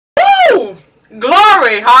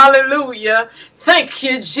Glory. Hallelujah. Thank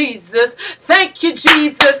you, Jesus. Thank you,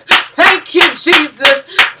 Jesus. Thank you, Jesus.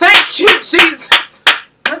 Thank you, Jesus.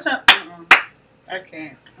 I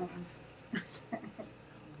can't.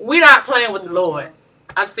 We're not playing with the Lord.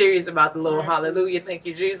 I'm serious about the Lord. Hallelujah. Thank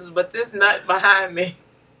you, Jesus. But this nut behind me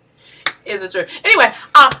is a church. Anyway,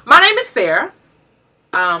 my name is Sarah.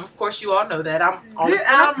 Of course, you all know that. I'm always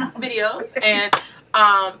on videos. And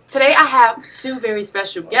today I have two very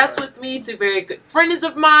special guests with me, two very good friends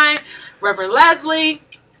of mine, Reverend Leslie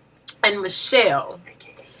and Michelle.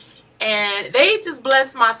 And they just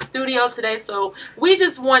blessed my studio today, so we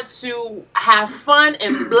just want to have fun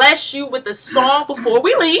and bless you with a song before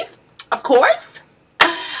we leave, of course.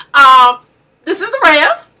 This is the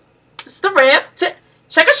Rev. This is the Rev.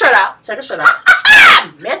 Check her shirt out. Check her shirt out.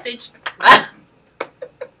 Message.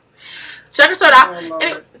 Check her shirt out.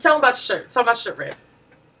 Anyway, tell them about your shirt. Tell them about your shirt, Rev.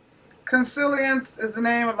 Consilience is the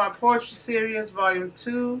name of my poetry series. Volume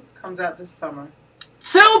 2 comes out this summer.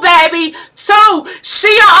 2, baby. 2. She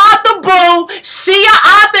a author, boo. She a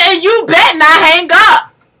author, and you bet not hang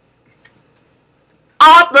up.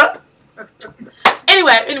 Author.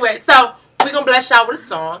 Anyway, so we're gonna bless y'all with a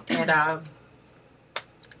song, and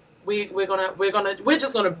we're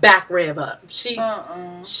just gonna back Rev up. She's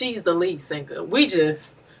the lead singer. We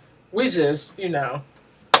just you know,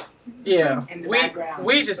 yeah.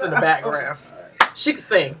 We just in the background. She can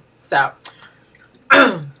sing, so.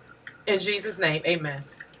 In Jesus' name, amen.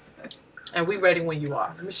 And we ready when you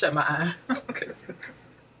are. Let me shut my eyes.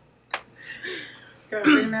 Can I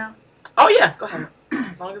sing now? Oh, yeah. Go ahead.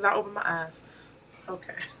 As long as I open my eyes.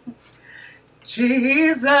 Okay.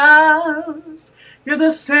 Jesus, you're the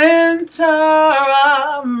center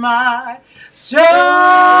of my joy.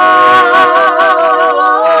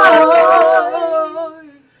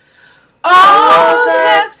 All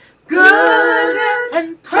that's good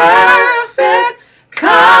and perfect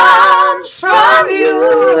comes from you.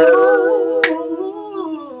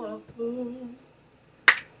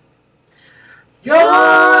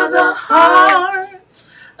 You're the heart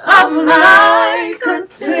of my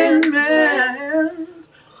contentment,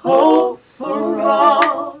 hope for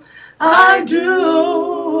all I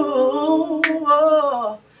do.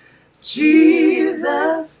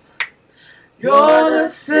 Jesus, you're the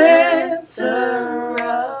center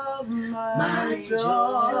of my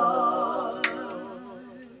joy.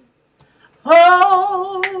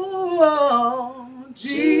 Oh,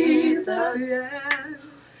 Jesus, yes,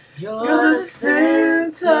 you're the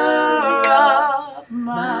center of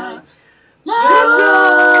my joy.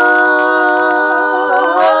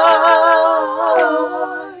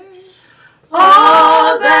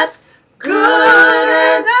 All that's good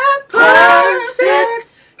and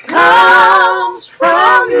perfect comes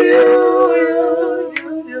from you.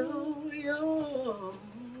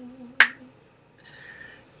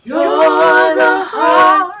 You're the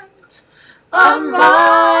heart of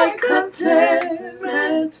my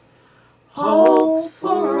contentment, hope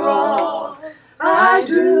for all I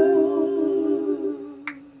do.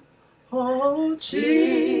 Oh,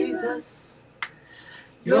 Jesus,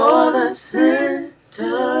 you're the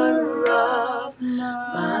center of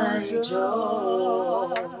my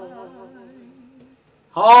joy.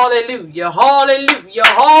 Hallelujah, hallelujah,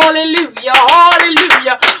 hallelujah,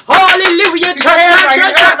 hallelujah, hallelujah.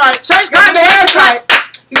 Church, got the hands right.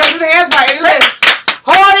 You gotta do the hands right.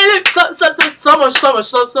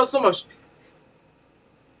 Hallelujah. So much.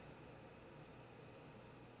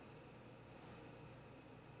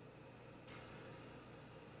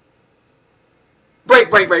 Break.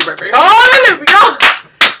 Hallelujah.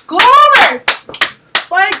 Glory.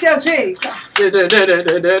 Thank you, Jesus. Judah,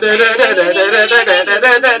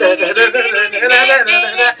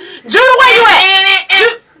 where you at?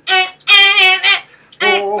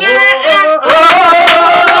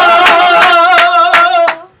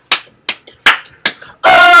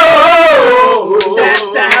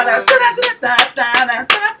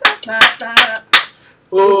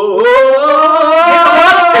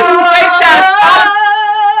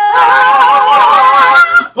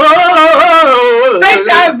 Face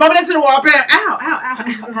shot, bumping into the wall. Ow.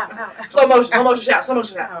 Slow motion shout.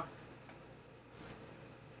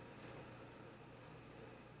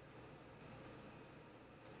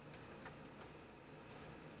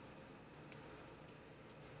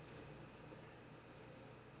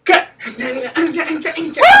 Cut.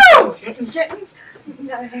 Woo!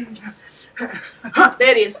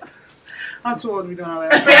 There it is. I'm too old to be doing all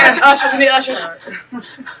that. Ushers, we need ushers.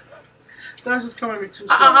 That's just coming to me too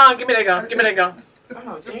slow. Give me that gun.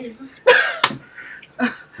 Oh, Jesus.